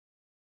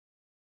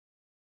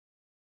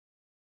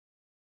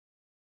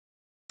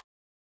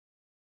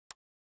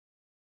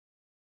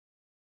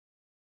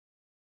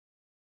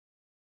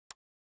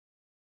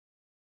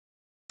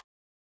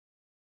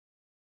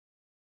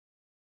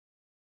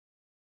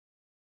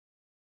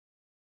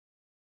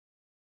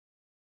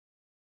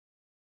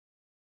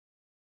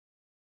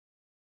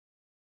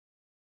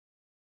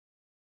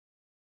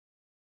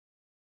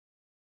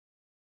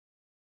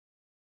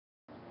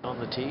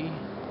the tee.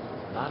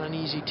 Not an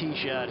easy tee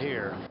shot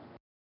here.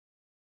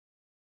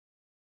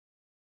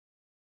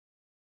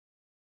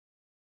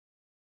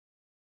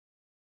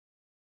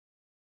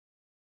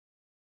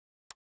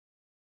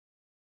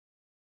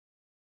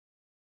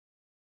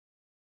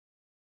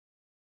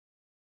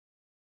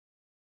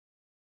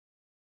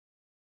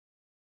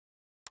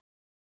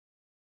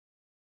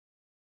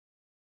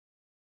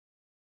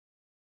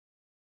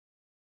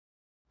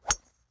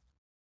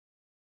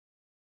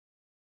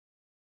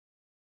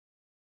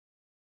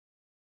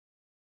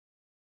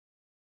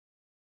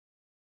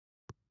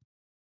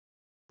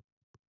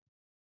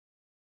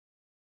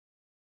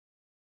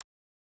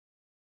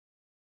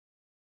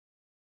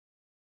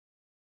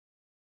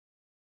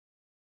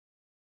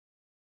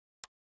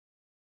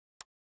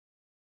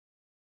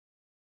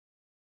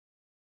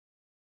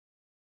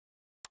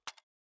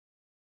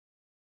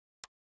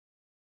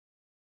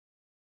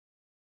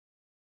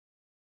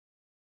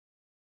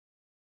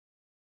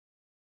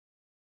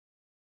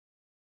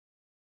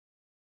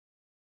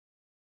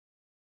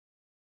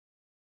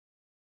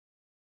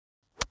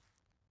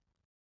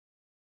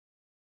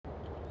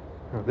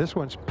 This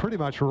one's pretty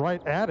much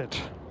right at it.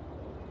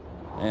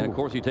 And of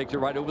course he takes it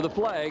right over the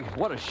flag.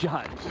 What a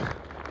shot.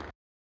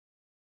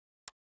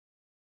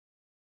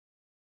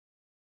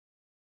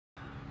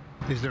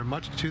 Is there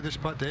much to this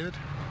putt, David?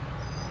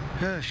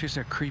 It's just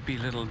a creepy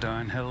little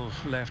downhill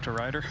left to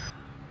righter.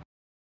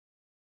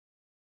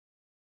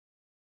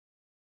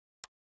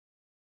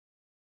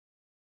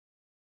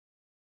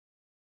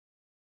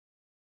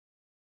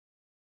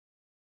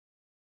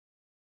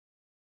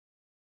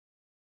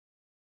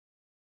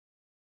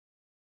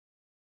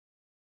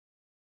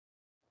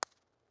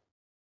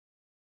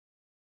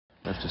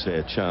 I have to say,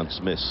 a chance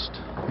missed.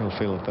 You'll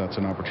feel that that's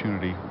an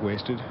opportunity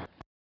wasted.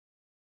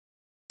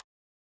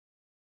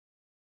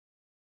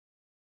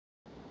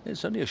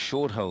 It's only a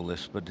short hole,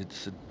 this, but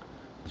it's a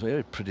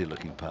very pretty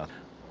looking putt.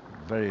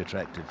 Very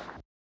attractive.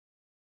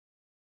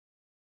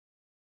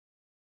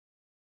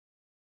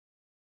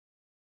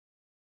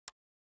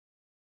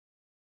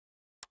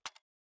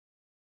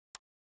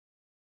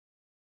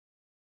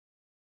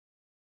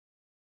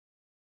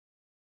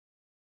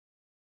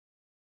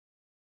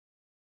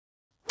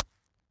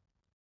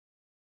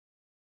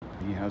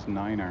 He has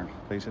 9-iron.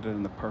 Plays it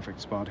in the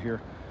perfect spot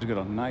here. He's got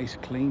a nice,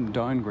 clean,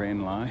 down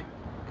grain lie.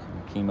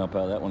 Came up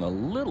out of that one a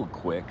little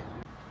quick.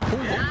 Man,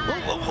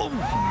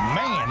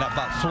 that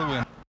about flew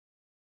in.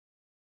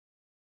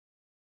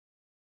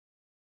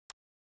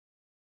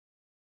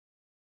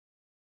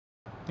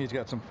 He's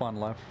got some fun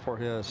left for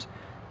his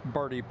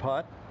birdie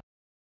putt.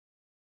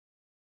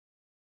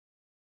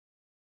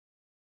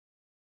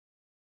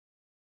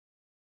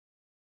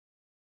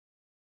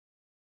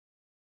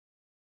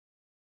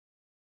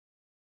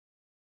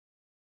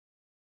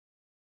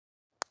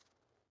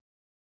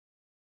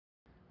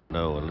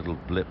 No, a little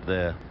blip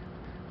there.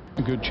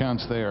 A good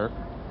chance there.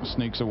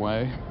 Sneaks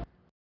away.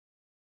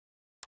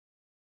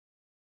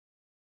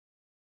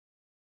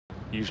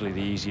 Usually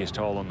the easiest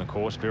hole on the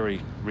course, very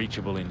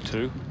reachable in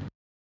 2.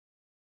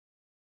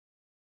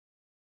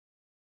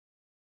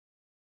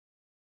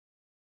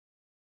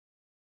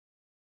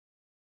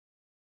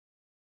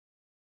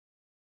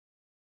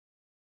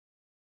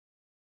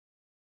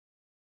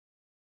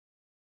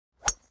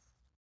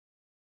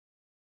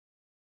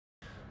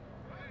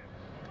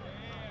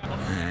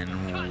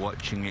 And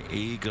watching it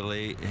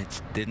eagerly,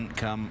 it didn't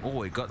come.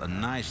 Oh, it got a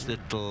nice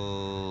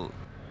little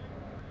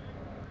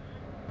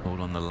hold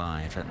on the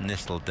line. If that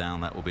nestled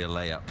down, that will be a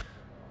layup.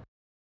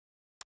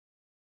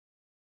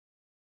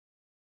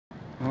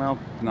 Well,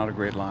 not a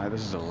great lie.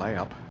 This is a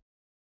layup.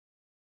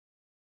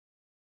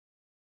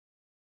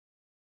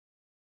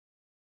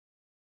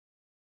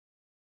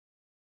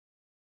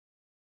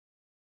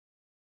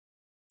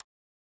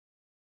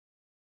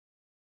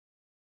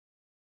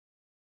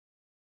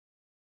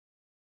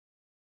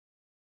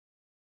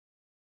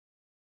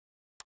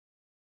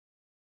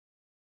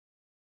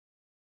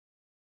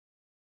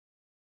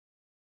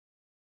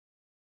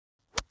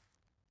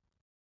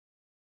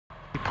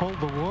 He pulled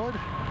the wood.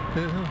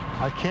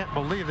 I can't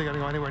believe they're going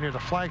to go anywhere near the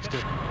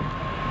flagstick.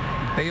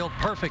 Bailed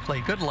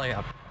perfectly. Good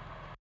layup.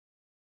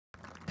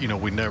 You know,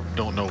 we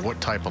don't know what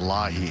type of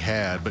lie he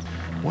had, but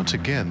once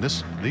again,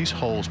 these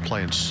holes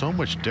playing so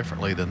much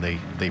differently than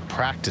they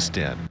practiced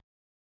in.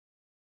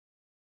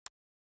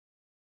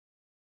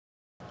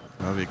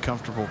 That'll be a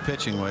comfortable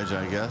pitching wedge,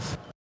 I guess.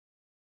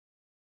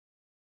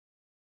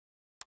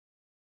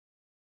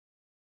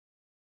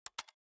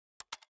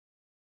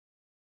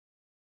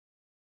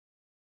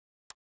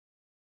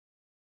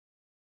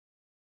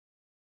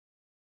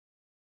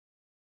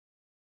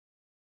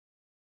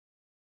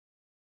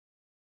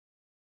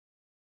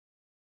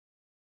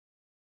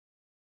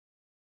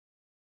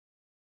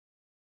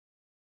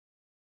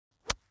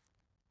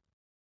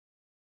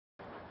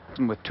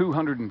 With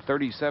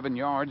 237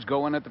 yards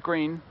going at the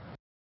green.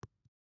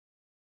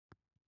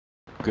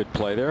 Good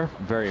play there.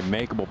 Very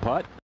makeable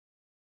putt.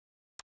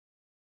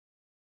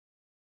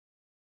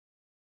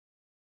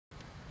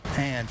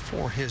 And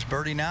for his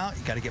birdie now,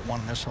 you got to get one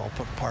in this hole.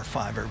 Put par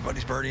 5.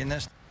 Everybody's birdie in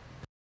this.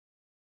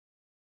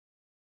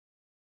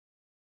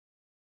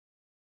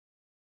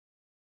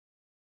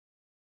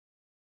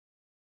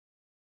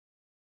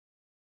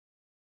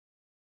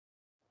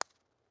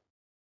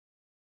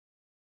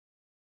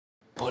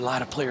 a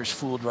lot of players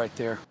fooled right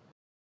there.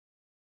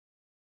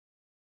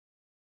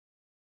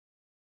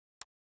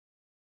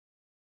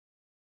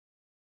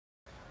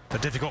 The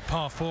difficult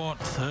par 4,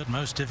 third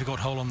most difficult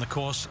hole on the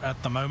course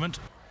at the moment.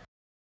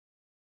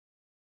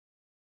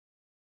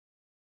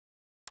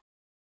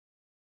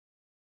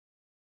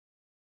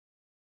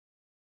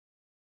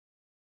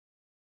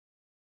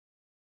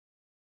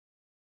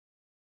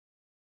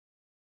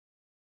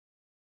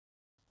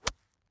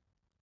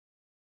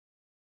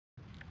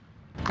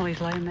 Well,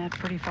 he's laying that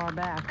pretty far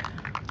back.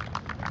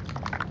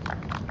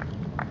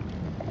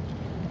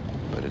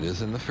 But it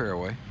is in the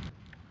fairway.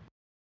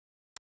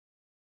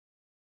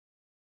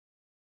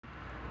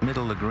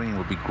 Middle of the green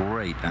would be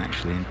great,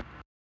 actually.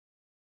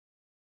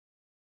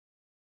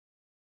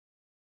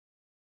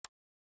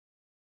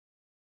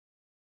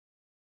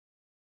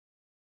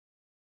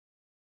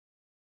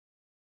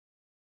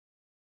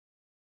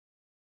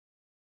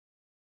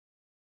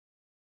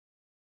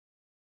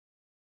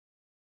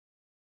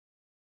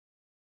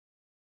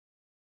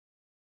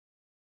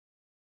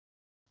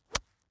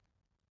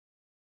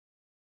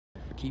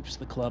 Keeps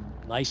the club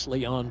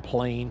nicely on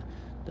plane,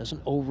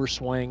 doesn't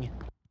overswing.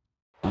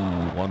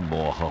 One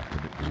more hop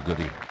and it was a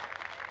goodie.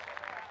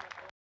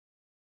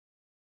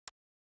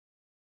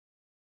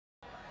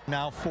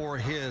 Now for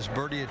his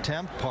birdie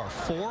attempt, par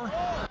 4.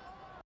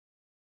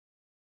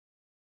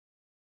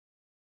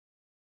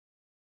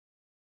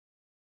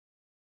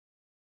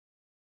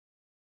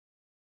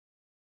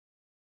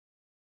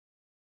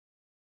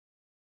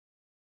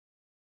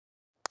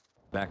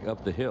 Back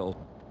up the hill.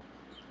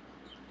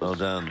 Well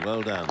done,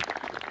 well done.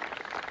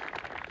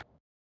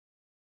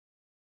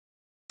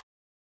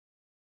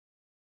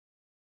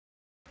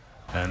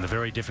 And the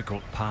very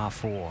difficult par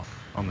 4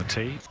 on the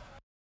tee.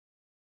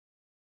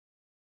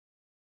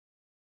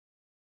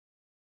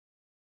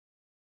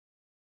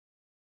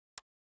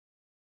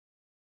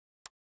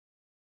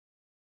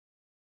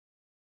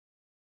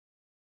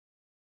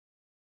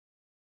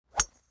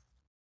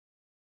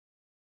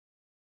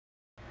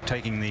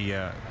 Taking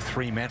the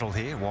 3 metal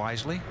here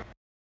wisely.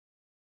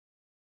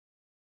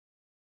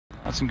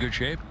 That's in good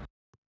shape.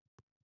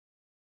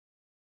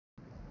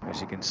 As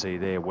you can see,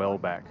 they're well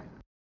back.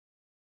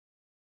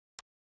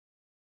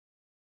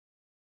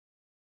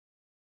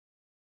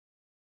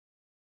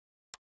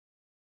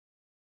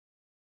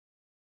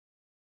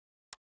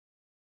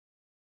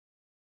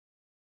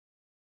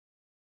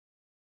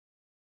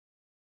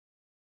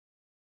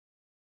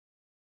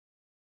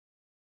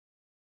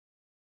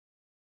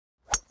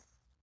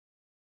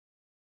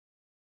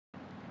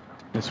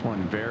 This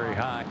one very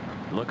high.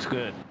 Looks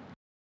good.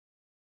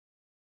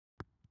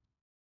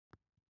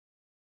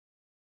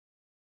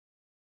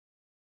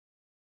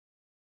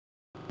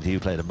 He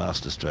played a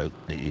masterstroke.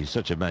 He's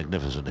such a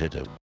magnificent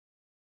hitter.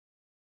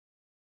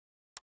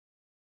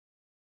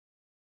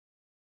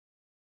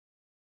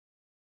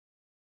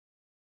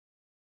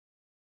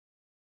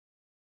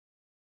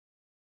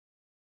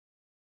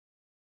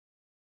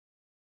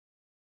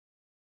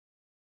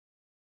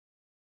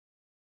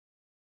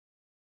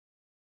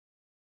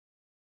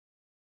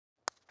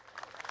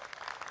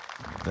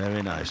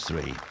 Very nice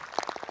 3.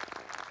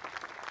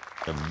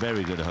 A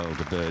very good hole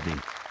to birdie.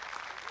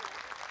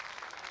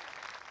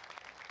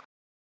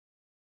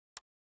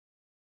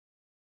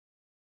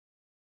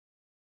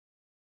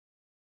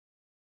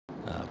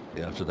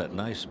 After that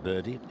nice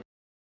birdie.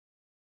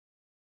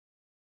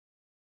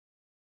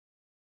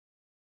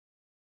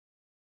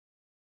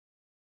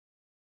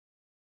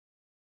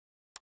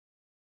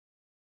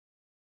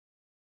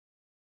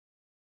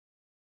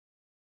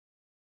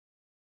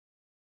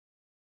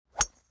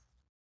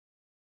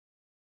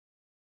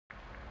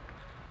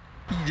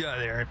 Yeah,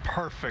 there,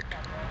 perfect,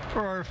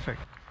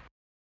 perfect.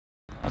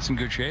 That's in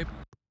good shape.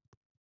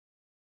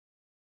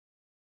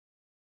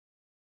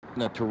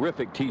 And a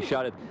terrific tee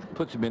shot. It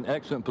puts him in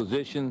excellent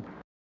position.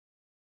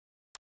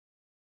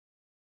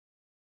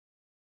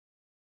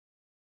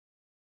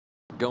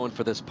 Going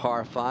for this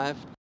par 5.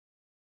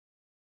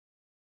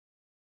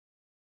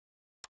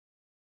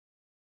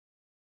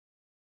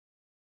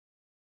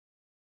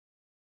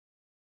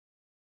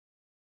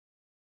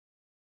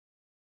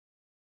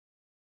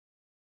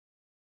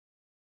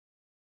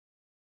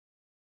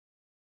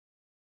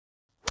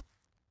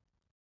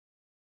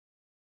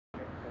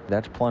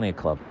 That's plenty of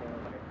club.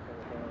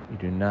 You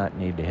do not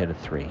need to hit a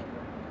 3.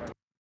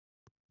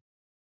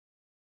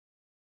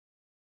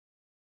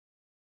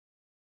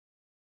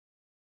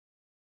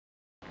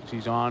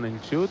 She's on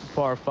and shoot,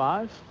 par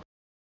 5.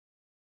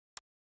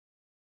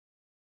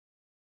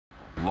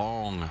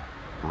 Long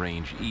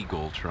range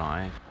eagle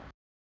try.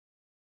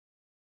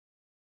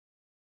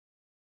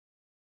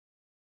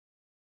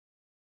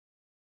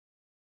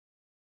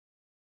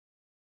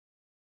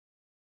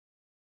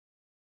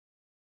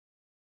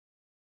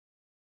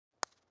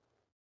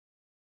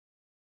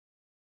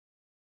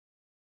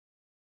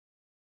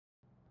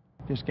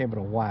 Just gave it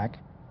a whack.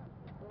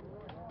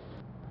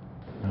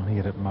 No, he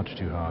hit it much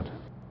too hard.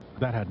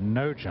 That had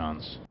no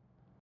chance.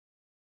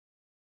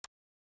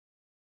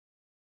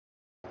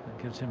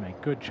 That gives him a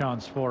good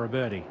chance for a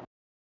birdie.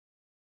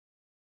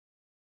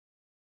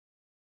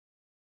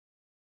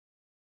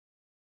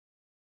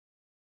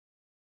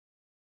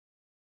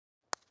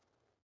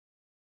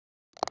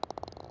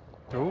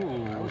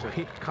 Ooh, that was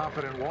a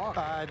confident walk.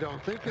 I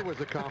don't think it was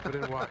a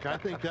confident walk. I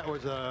think that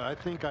was a,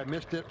 I think I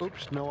missed it.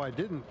 Oops, no, I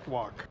didn't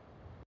walk.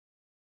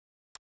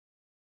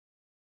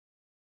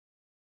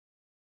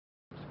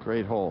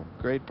 Great hole.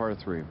 Great par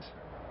 3.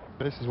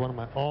 This is one of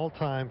my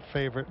all-time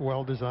favorite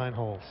well-designed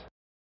holes.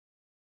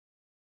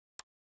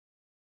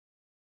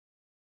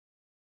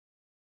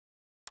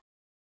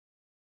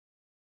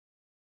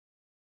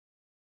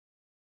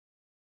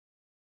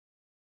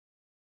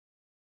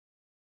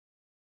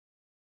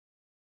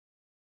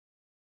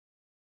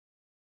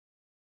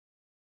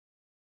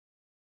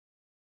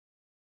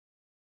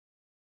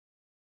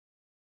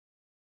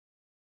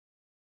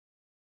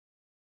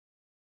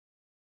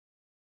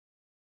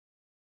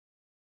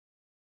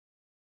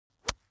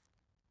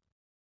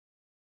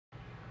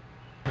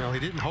 Well, he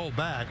didn't hold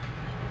back.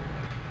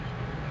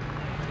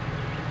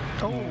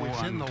 Oh,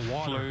 it's in the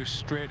water. Flew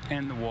straight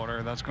in the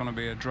water. That's going to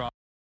be a drop.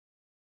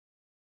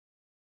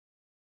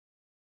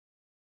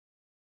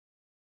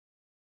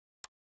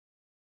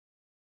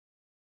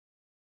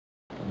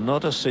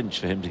 Not a cinch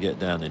for him to get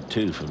down in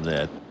 2 from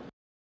there.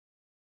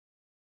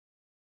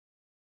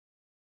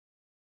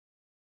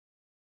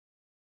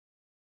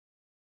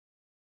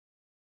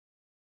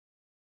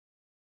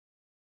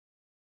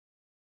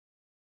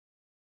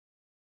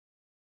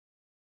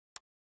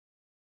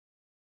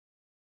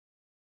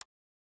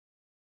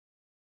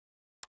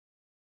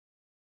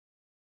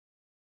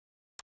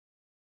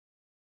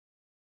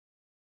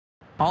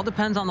 All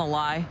depends on the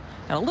lie.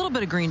 Got a little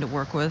bit of green to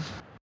work with.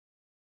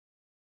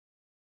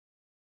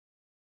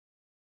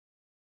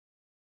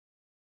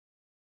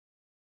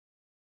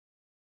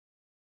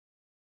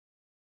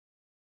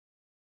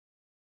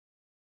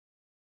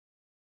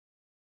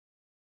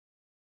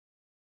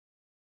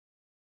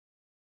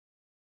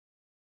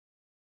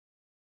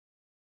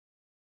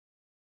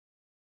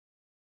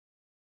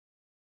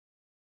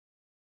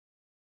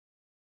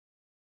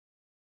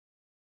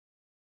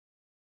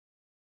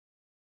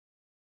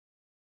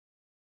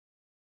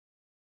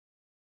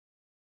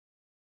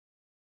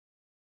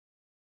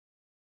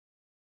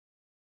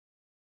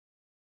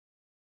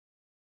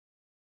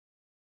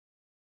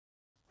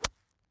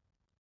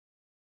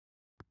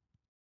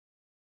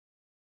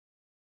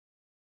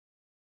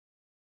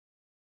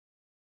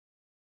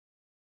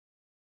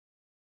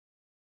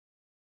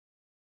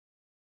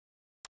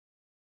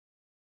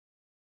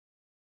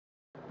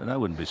 And I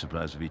wouldn't be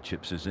surprised if he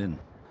chips this in.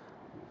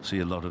 See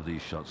a lot of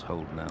these shots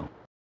hold now.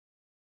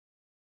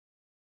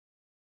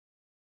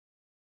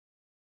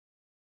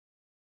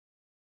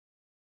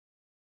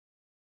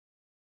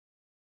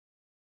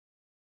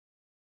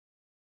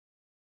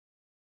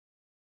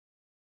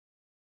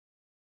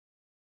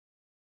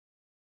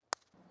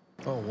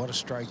 Oh, what a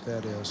strike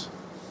that is.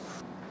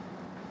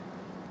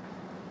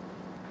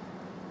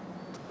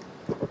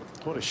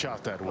 What a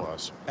shot that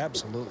was.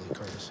 Absolutely,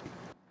 Curtis.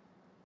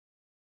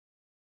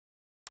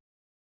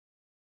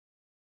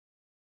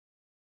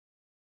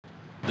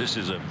 This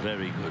is a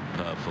very good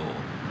par 4.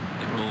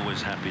 You're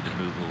always happy to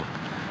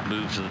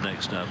move to the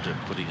next after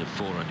putting a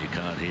 4 on your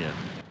card here.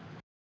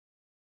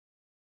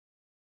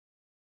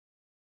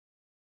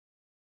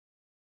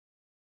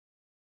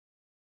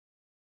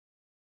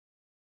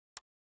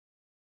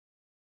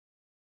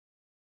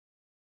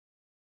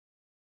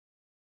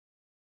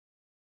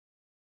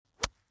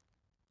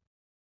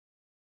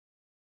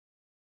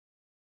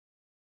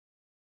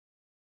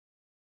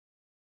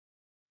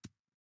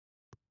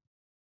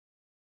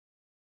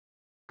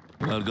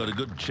 Well, got a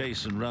good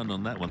chase and run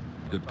on that one.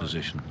 Good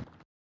position.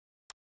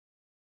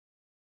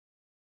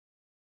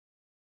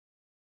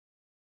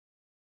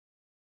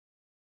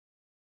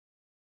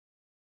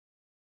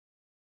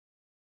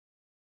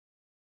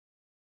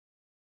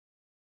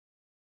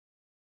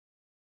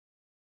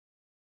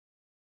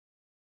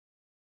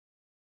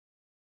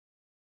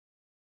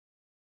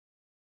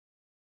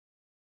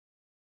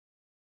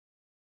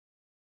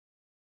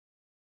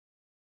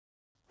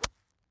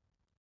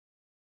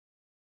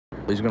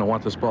 He's going to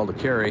want this ball to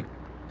carry.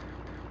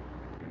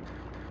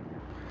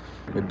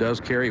 It does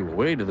carry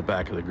way to the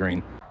back of the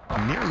green.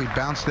 Nearly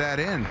bounced that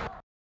in.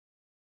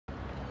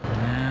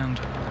 And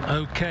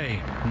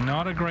okay,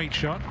 not a great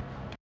shot.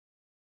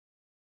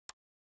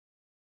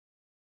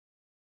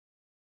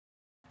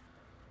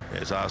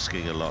 It's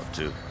asking a lot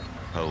to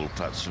hold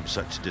putts from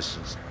such a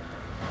distance.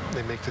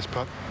 They make this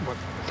putt, what,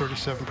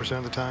 37%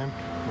 of the time,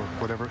 or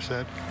whatever it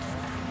said.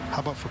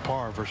 How about for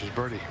par versus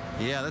birdie?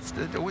 Yeah,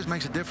 it always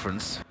makes a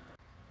difference.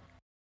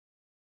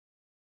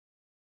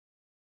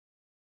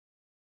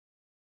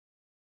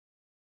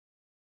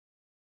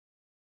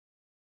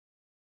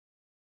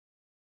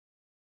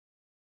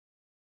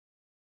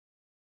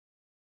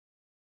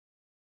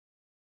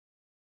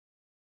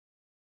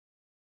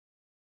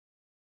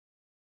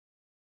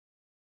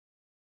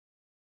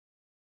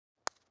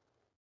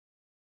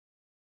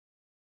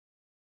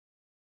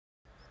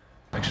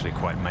 Actually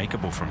quite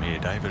makeable from here,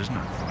 David, isn't it?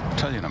 I'll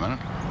tell you in a minute.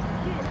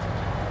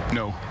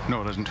 No,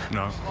 it isn't.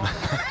 No.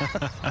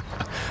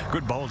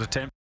 Good bold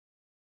attempt.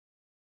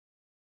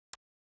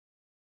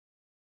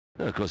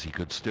 Of course, he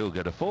could still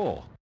get a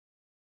 4.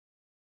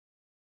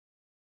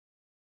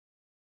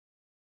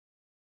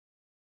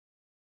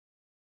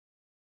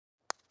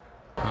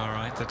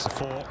 right, that's a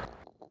 4.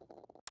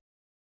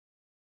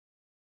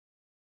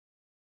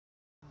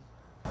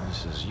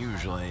 This is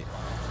usually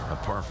a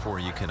par 4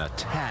 you can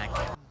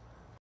attack.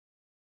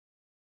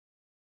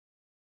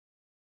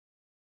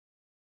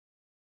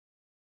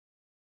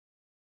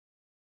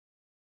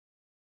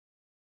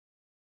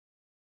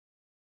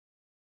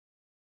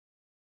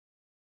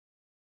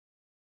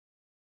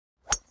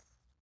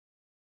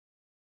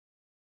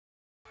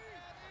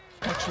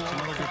 Looks a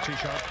little good tee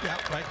shot. Yeah,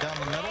 right down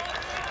the middle.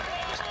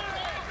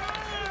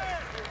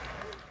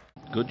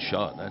 Good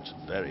shot. That's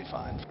very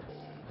fine.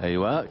 There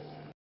you are.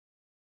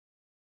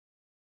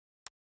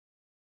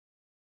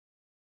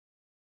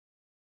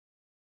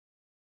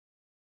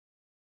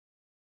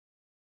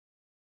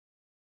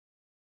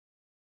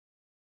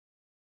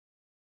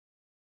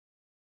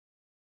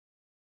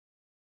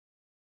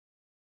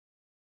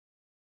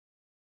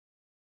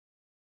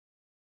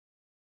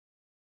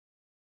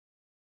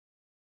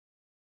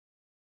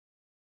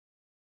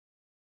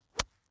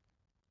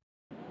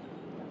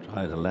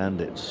 Try to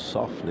land it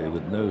softly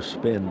with no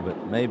spin,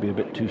 but maybe a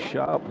bit too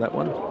sharp, that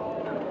one.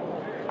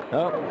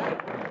 Oh,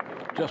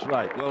 just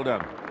right. Well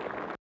done.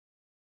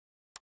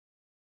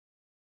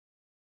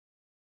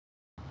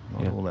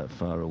 Not all that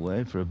far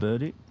away for a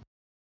birdie.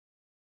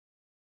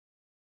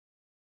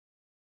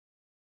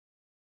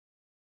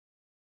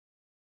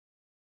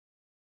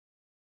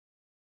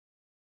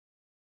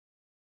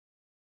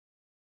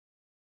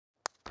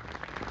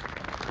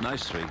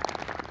 Nice 3.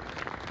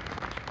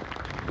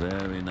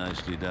 Very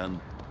nicely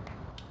done.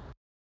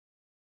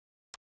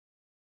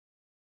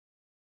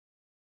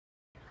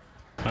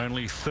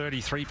 Only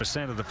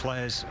 33% of the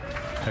players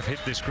have hit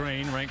this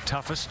green, ranked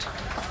toughest,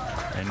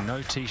 and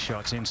no tee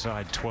shots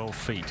inside 12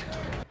 feet.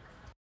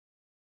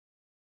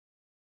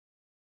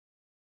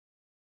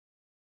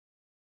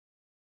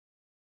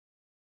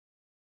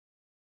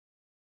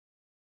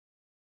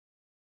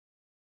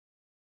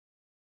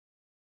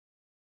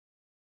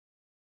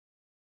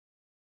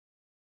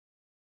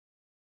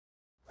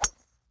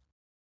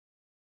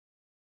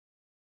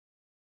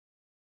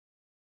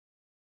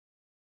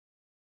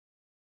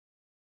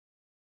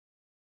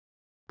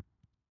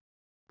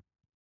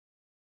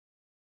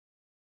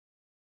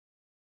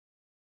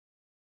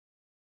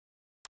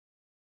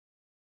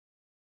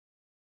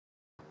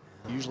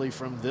 Usually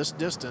from this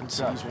distance,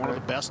 he's one of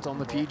the best on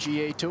the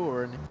PGA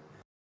Tour. And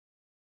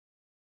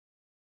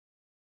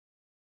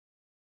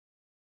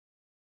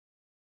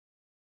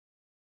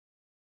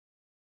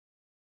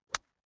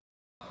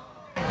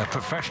a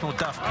professional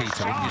duff,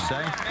 Peter, wouldn't you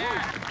say?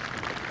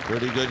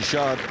 Pretty good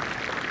shot.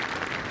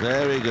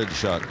 Very good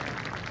shot.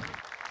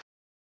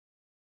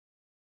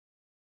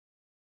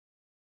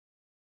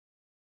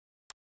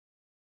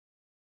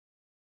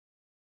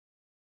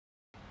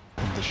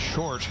 The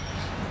short,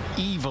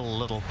 evil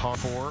little par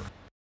 4.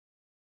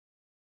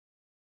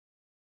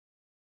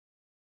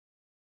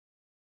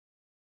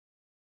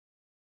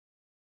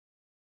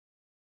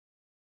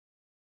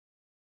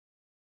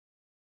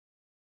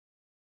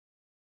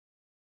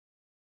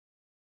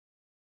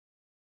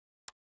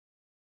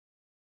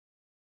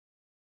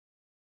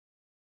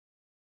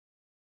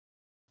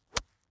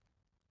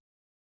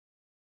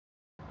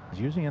 He's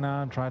using an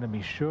iron trying to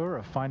be sure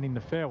of finding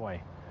the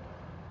fairway.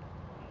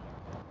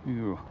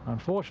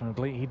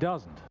 Unfortunately, he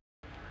doesn't.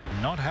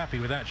 Not happy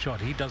with that shot.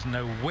 He doesn't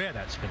know where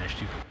that's finished.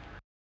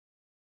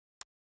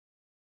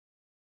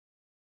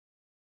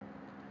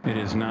 It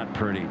is not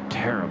pretty.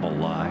 Terrible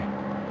lie.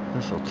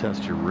 This will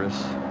test your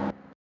wrists. There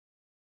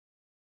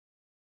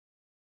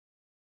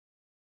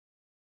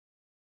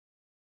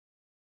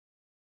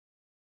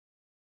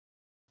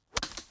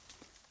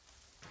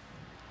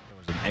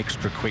was an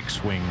extra quick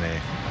swing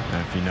there. I don't know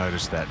if you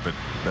noticed that, but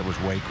that was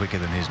way quicker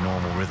than his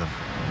normal rhythm.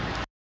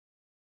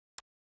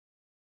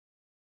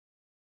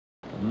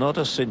 Not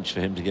a cinch for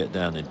him to get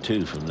down in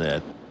 2 from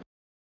there.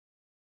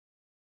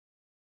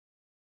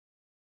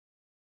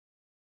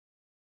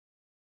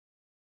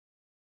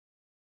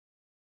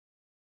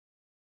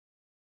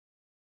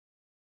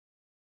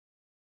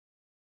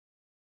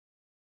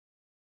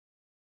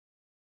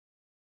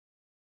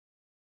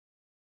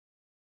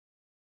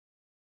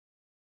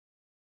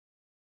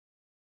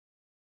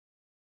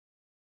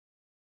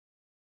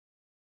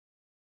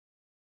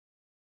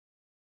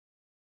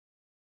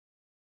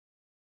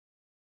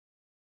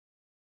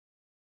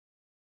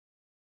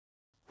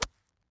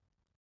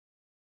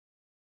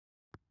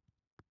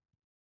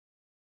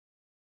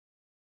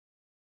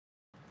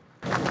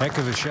 Heck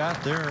of a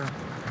shot there.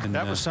 And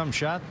that was some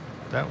shot.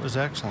 That was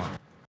excellent.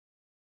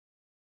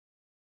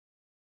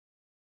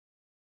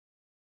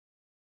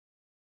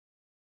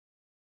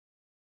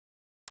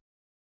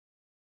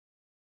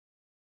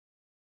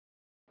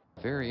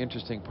 Very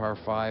interesting par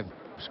 5.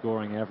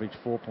 Scoring average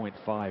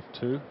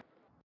 4.52.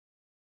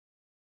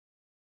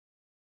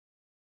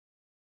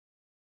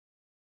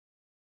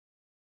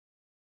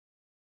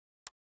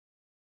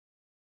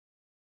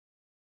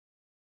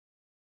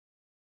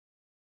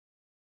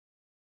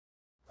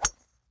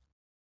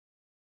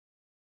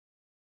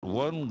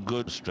 One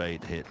good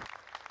straight hit.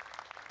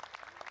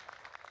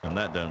 And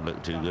that don't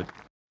look too good.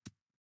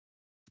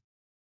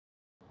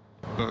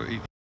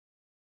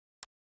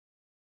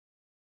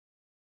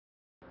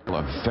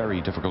 A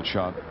very difficult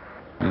shot.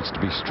 Needs to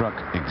be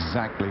struck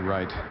exactly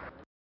right.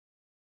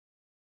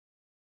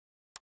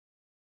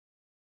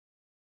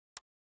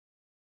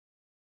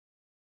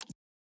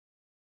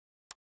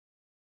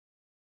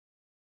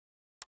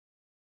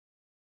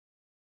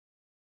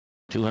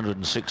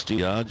 $260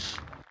 yards.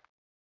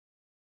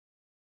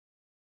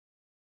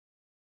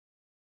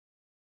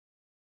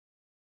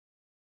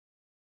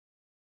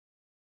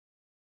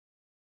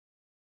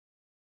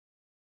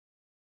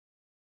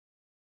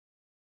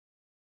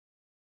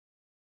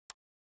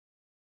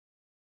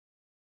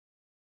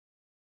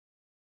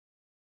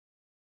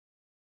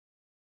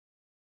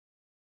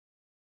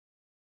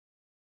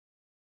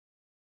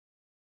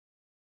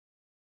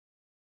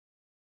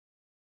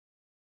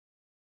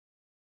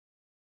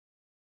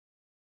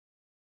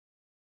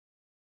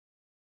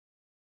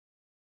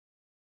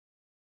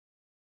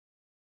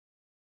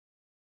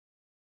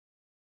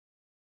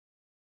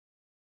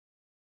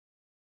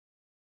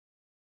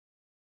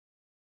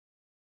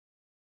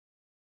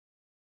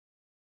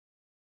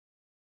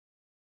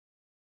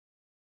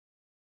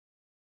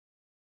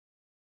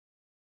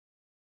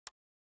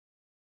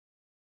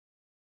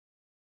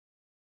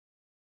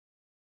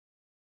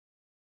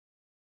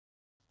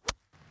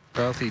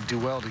 Well, he'd do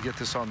well to get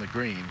this on the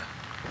green.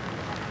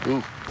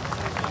 Ooh.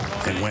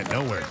 It went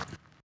nowhere.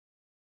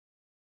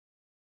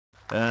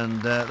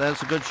 And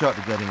that's a good shot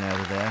to getting out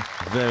of there.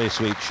 Very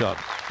sweet shot.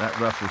 That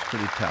rough was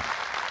pretty tough.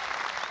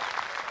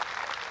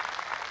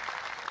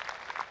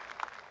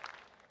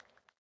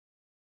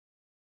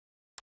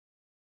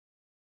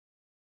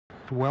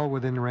 Well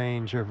within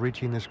range of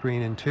reaching this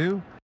green in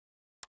 2.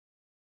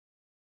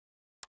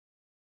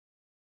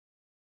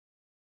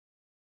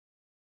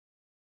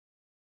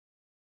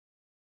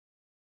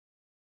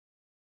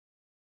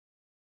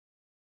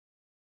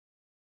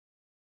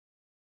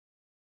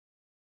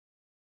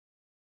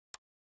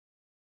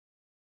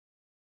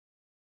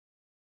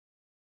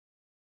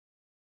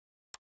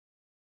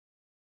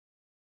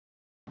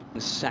 The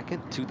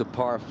second to the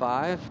par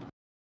 5.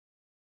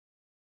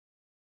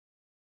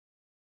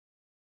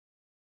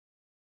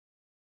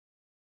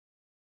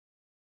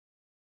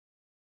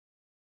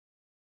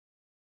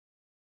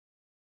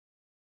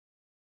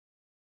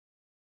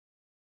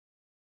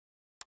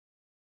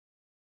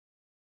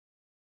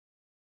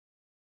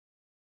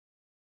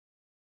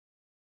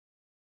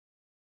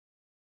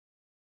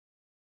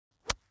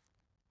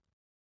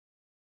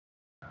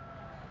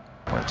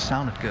 Well, it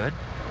sounded good.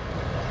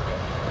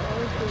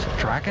 Is it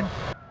tracking?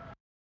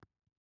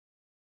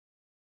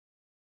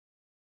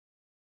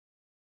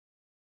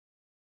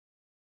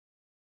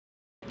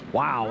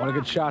 Wow, what a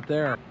good shot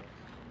there.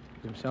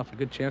 Give himself a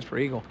good chance for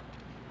eagle.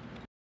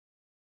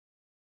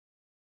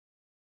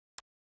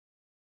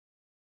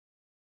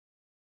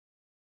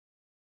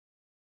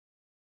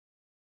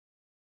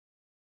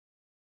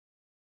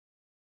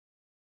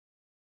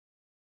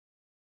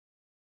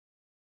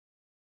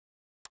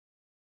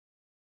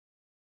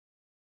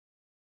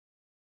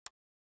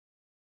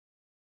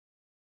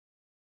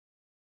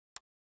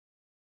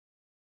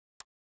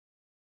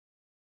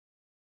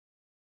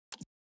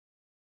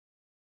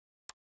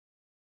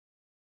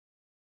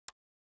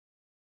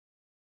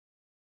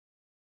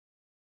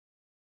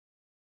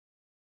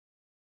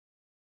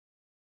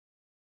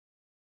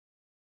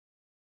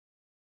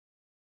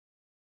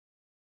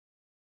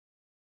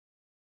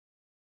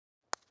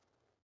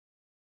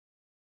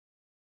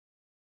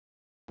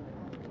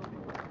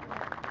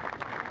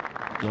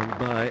 Gone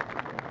by.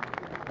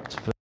 It's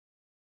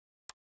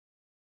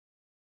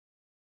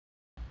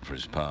for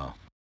his par.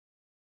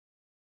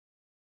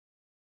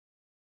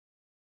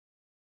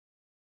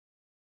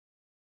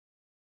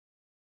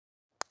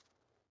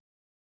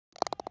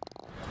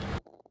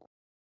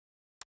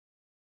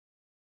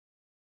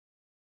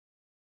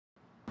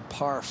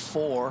 Par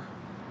 4,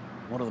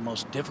 one of the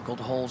most difficult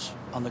holes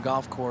on the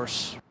golf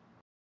course.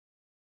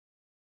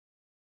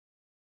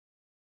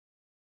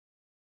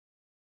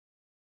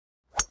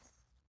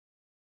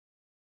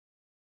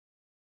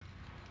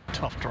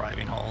 Tough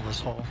driving hole, this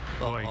hole.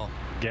 Boy,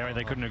 Gary,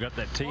 they couldn't have got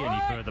that tee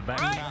any further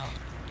back.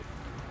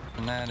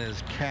 And that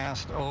is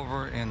cast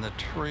over in the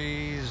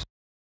trees.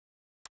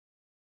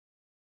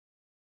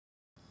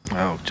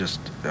 Oh, just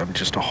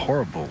a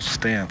horrible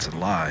stance and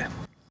lie.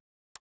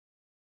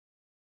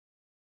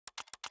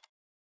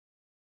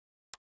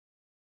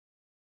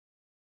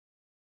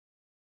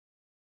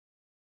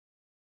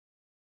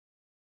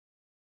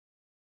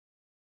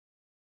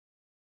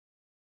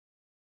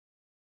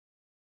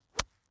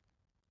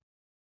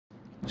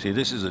 See,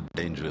 this is a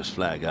dangerous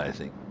flag, I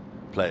think.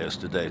 Players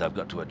today have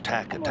got to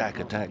attack,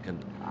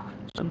 and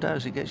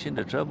sometimes it gets you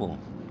into trouble.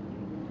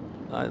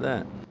 Like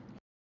that.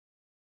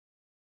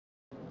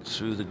 It's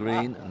through the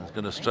green, and it's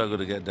going to struggle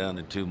to get down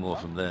in 2 more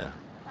from there.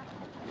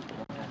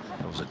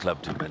 That was a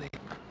club too many.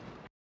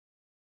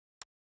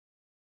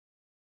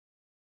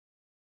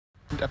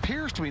 It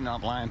appears to be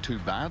not lying too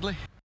badly.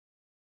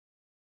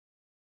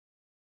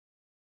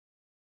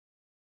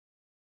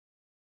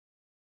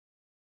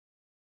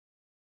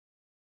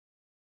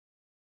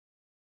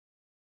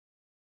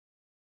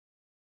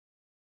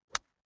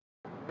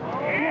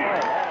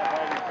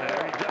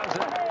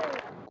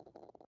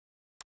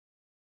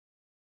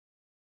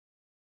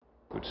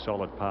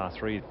 solid par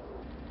 3.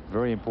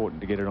 Very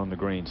important to get it on the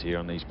greens here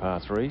on these par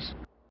 3s.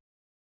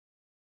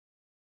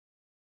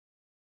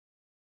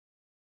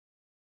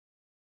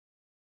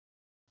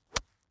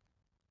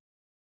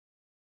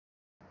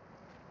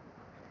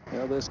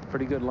 Yeah, this is a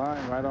pretty good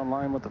line, right on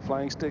line with the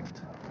flying stick.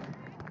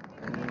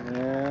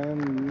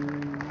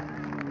 And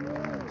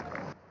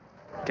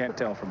can't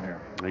tell from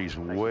here. He's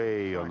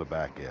way on the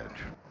back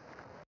edge.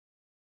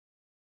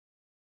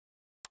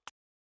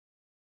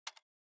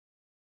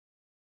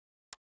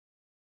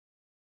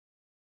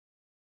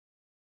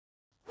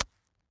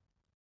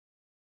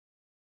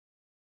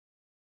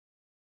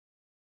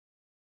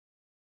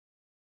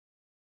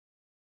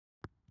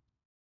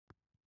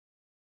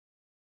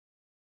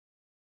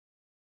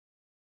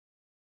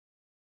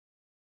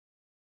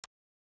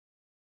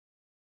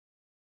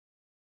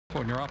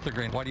 When you're off the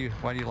green, why do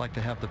you like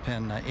to have the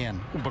pin in?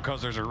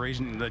 Because there's a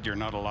reason that you're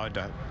not allowed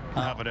to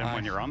have it in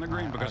when you're on the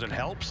green, because it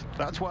helps.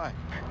 That's why.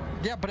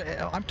 Yeah, but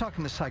I'm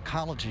talking the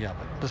psychology of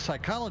it. The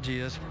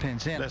psychology is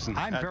pins in. Listen,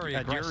 I'm very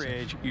aggressive. At your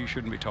age, you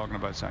shouldn't be talking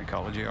about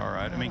psychology, all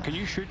right? I mean, can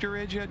you shoot your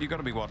age yet? You got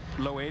to be, what,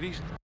 low 80s?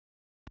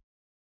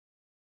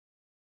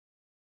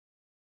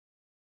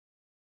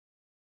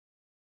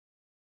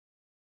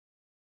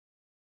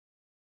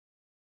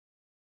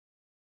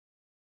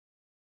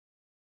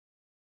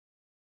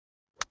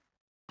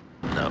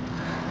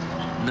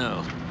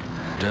 No,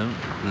 don't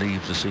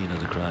leave the scene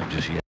of the crime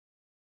just yet.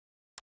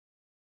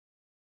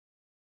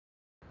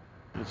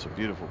 It's a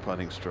beautiful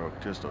putting stroke,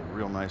 just a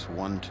real nice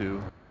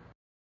 1-2.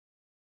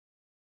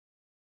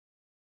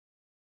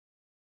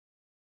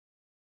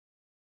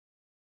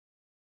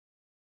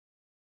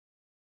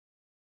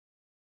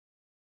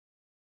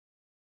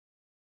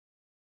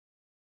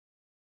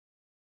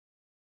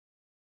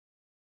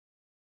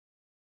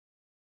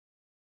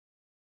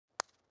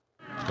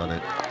 Done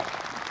it.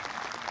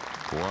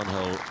 One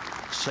hole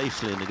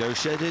safely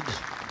negotiated.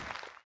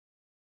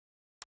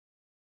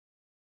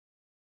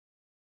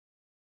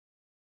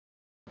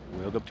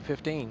 We'll go up to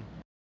 15.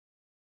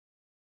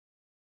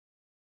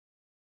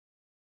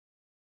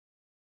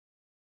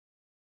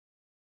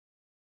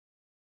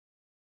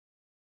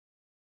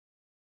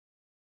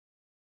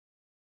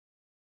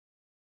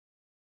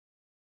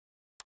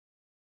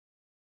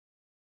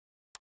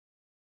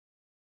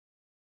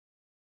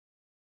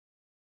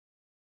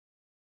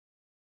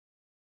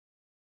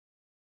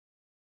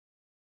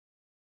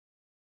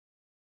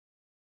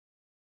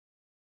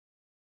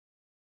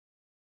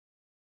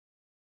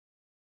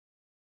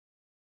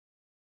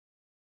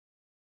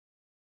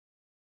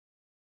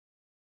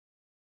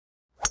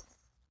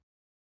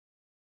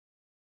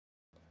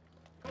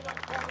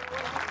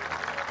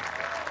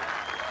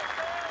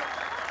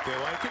 They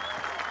like it,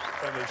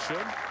 and they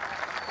should.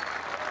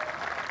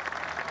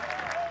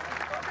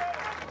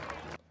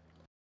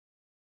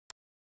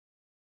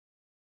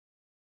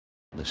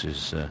 This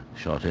is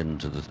shot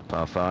into the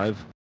par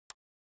 5.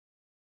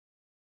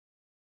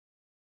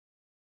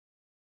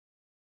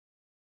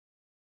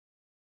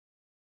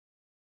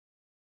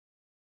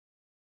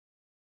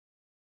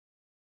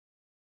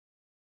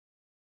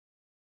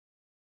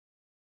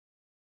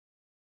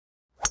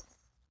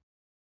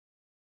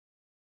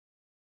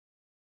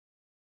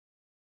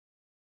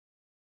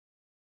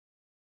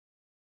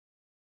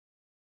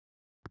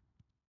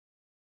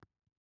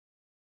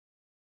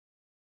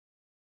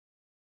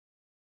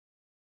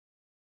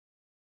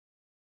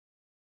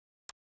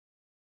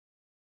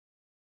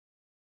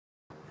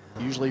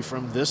 Usually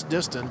from this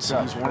distance,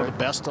 he's one of the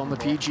best on the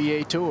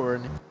PGA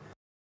Tour.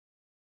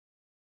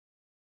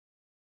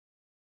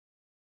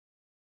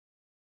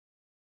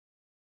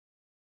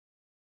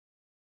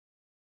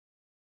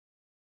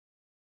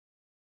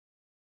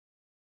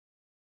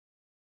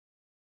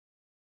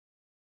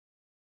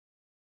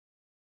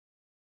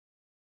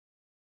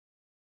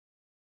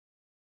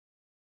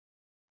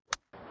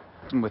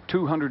 And with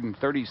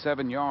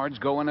 237 yards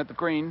going at the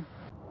green.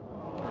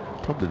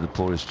 Probably the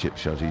poorest chip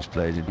shot he's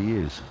played in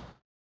years.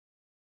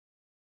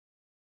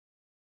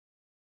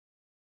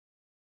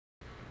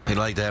 He'd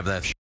like to have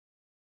that.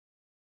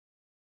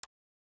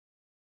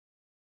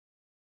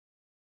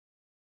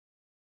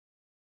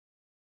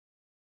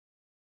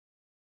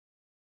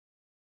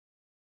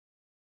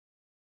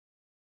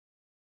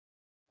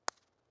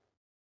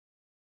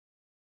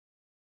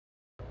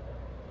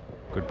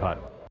 Good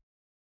putt.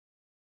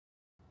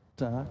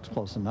 It's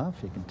close enough.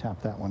 You can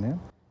tap that one in.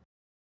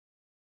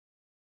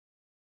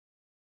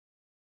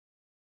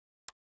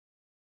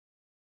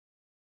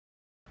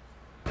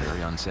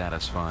 Very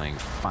unsatisfying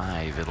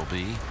 5 it'll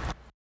be.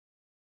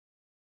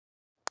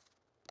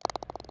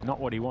 Not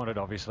what he wanted,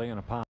 obviously, in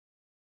a par.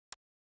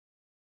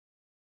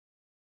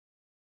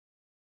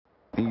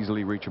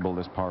 Easily reachable,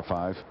 this par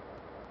 5.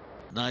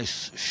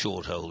 Nice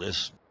short hole,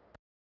 this.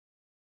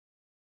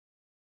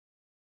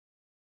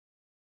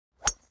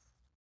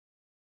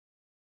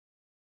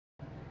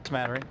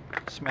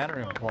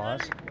 Smattering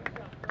applause.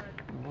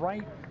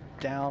 Right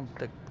down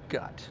the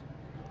gut.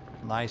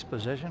 Nice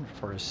position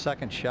for his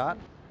second shot.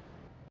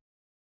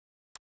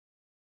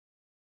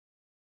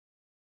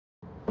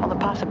 Well, the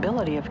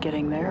possibility of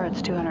getting there,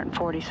 it's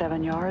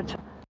 247 yards.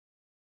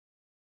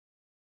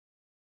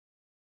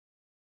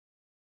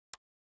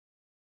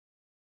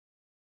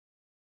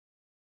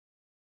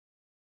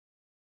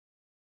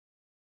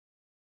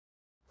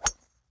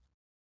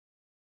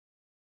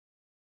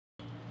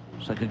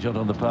 Second shot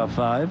on the par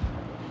 5.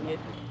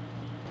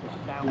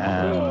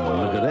 And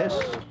look at this.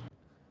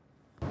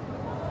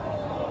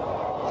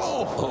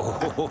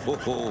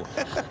 Oh,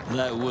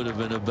 that would have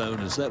been a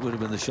bonus. That would have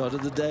been the shot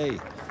of the day.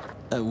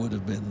 That would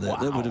have been that.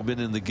 Wow. That would have been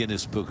in the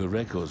Guinness Book of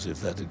Records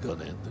if that had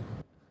gone in.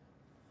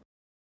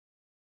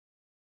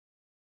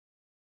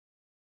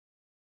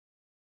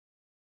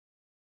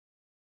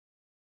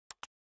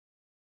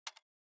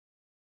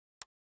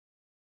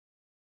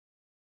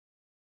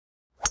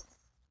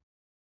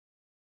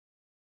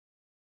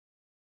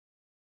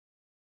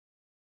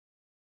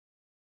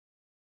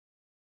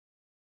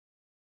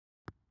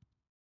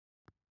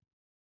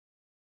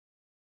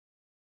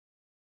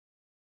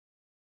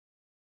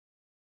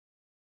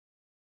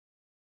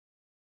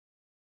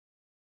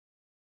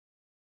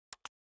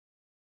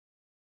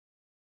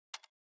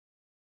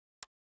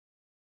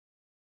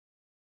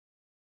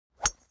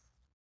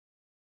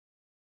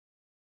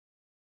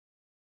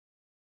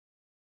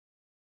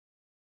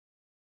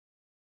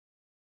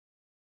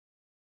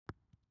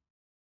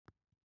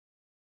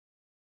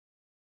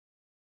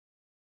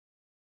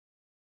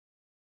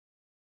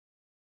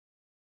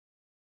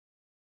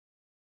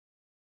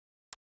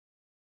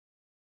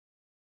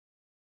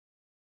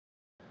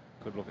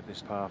 Good look at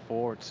this par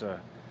 4. It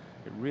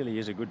really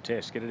is a good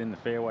test. Get it in the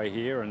fairway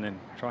here and then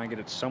try and get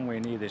it somewhere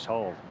near this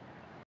hole.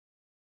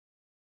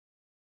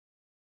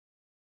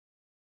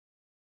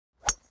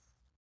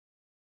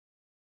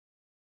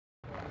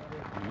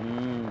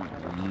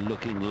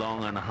 Looking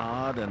long and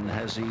hard, and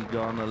has he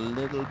gone a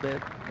little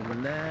bit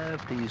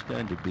left? He's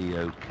going to be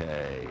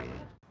okay.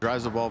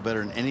 Drives the ball better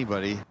than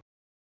anybody.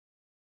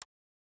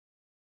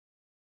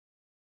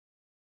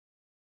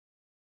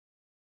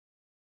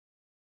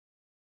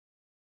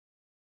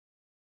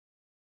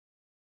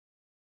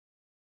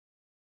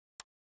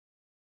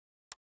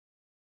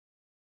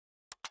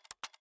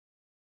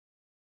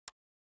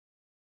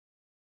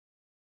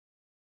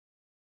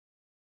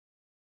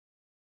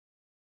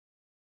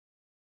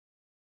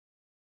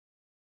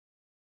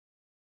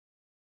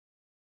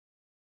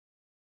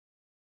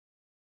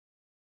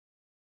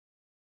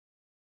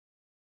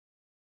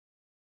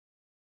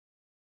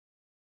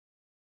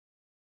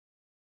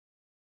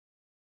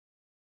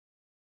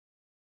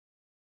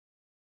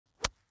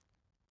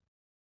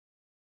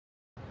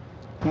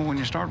 Well, when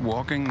you start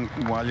walking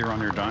while you're on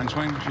your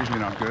downswing, it's usually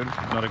not good.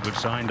 Not a good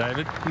sign,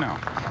 David? No.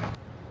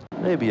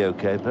 Maybe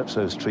okay. Perhaps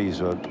those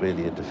trees won't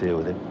really interfere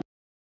with him.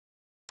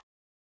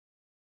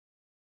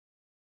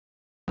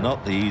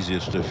 Not the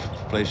easiest of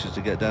places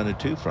to get down to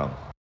 2 from.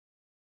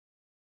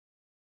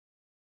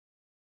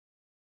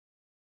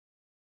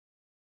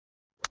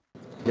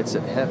 Gets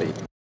it heavy.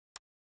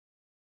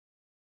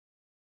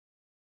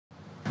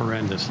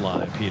 Horrendous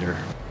lie, Peter.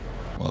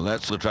 Well,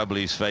 that's the trouble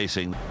he's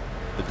facing.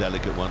 The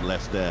delicate one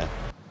left there.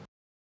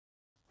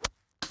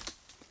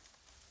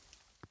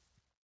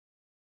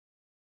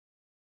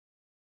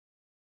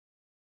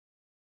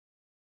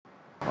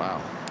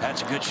 Wow.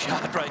 That's a good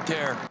shot right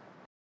there.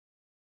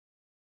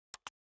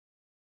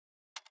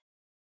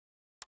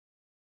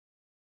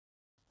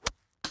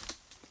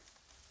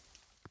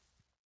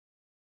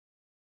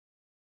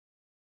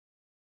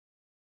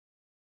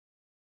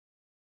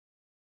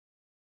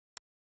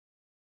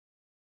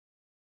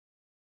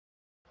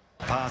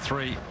 Par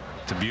 3.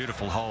 It's a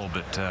beautiful hole,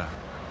 but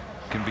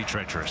can be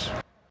treacherous.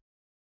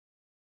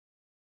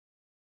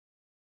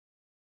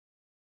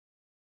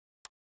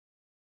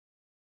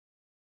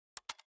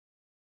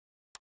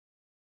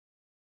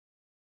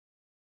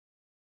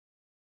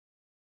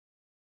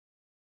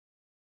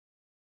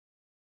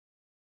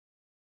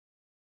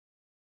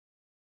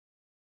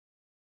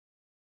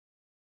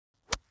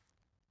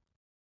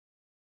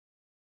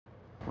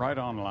 Right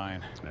on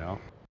line. Yeah.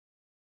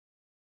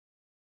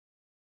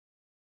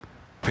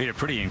 Peter,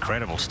 pretty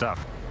incredible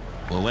stuff.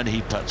 Well, when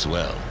he putts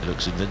well, he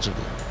looks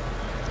invincible.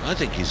 I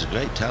think he's a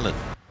great talent.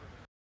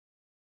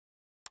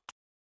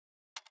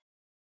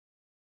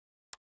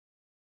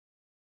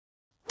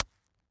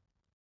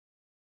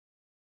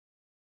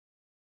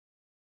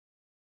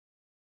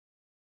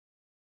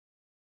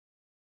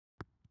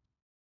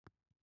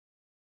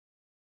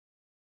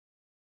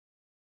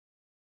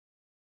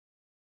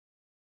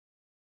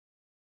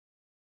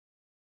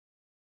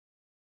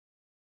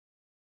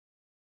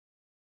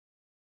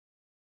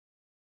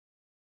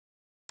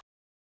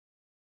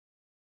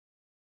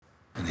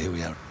 And here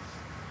we are.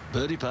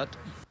 Birdie putt.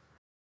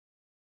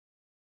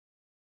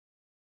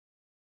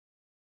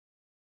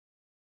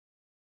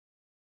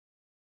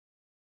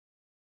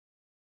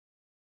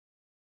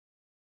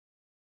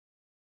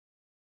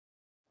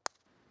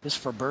 This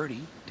for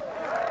birdie.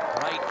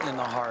 Right in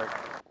the heart.